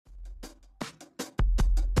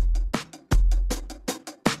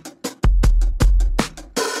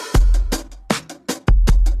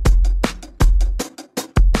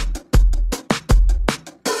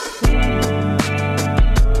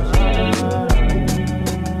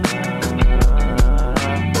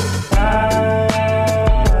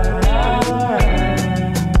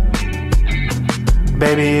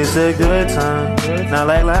It's a good time, not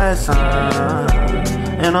like last time.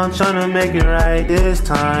 And I'm tryna make it right this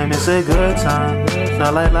time. It's a good time,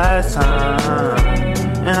 not like last time.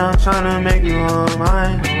 And I'm tryna make you all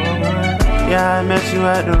mine. Yeah, I met you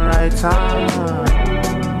at the right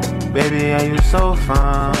time. Baby, yeah, you so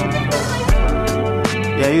fine.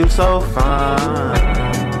 Yeah, you so fine.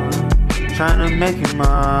 Tryna make you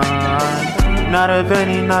mine. Not a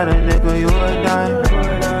penny, not a nickel, you a dime.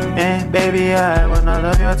 And baby, I will not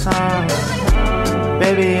love your time.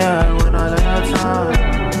 Baby, I will not love your time.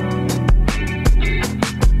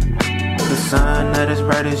 The sun that is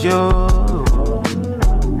bright as you.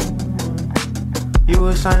 You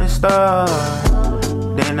a shining star.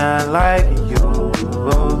 They not like you.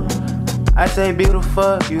 I say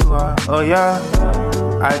beautiful you are. Oh yeah,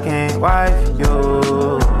 I can't wife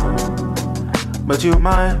you, but you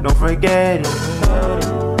mine, don't forget it.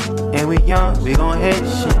 And we young, we gon' hit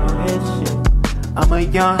shit. I'm a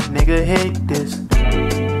young nigga, hit this.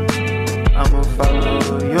 I'ma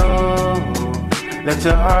follow you. Let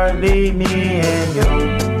your heart lead me and you.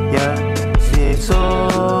 Yeah, see it too.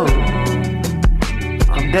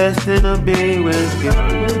 I'm destined to be with you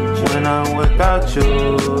when I'm without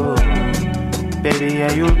you. Baby,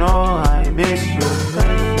 yeah, you know I miss you,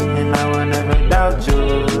 and I will never doubt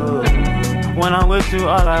you. When I'm with you,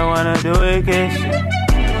 all I wanna do is kiss you.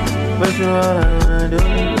 With you, all I wanna do is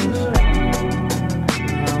kiss you.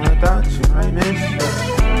 When I'm without you, I miss you.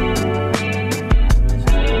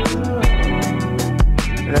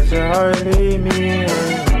 Let your heart lead me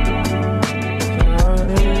in.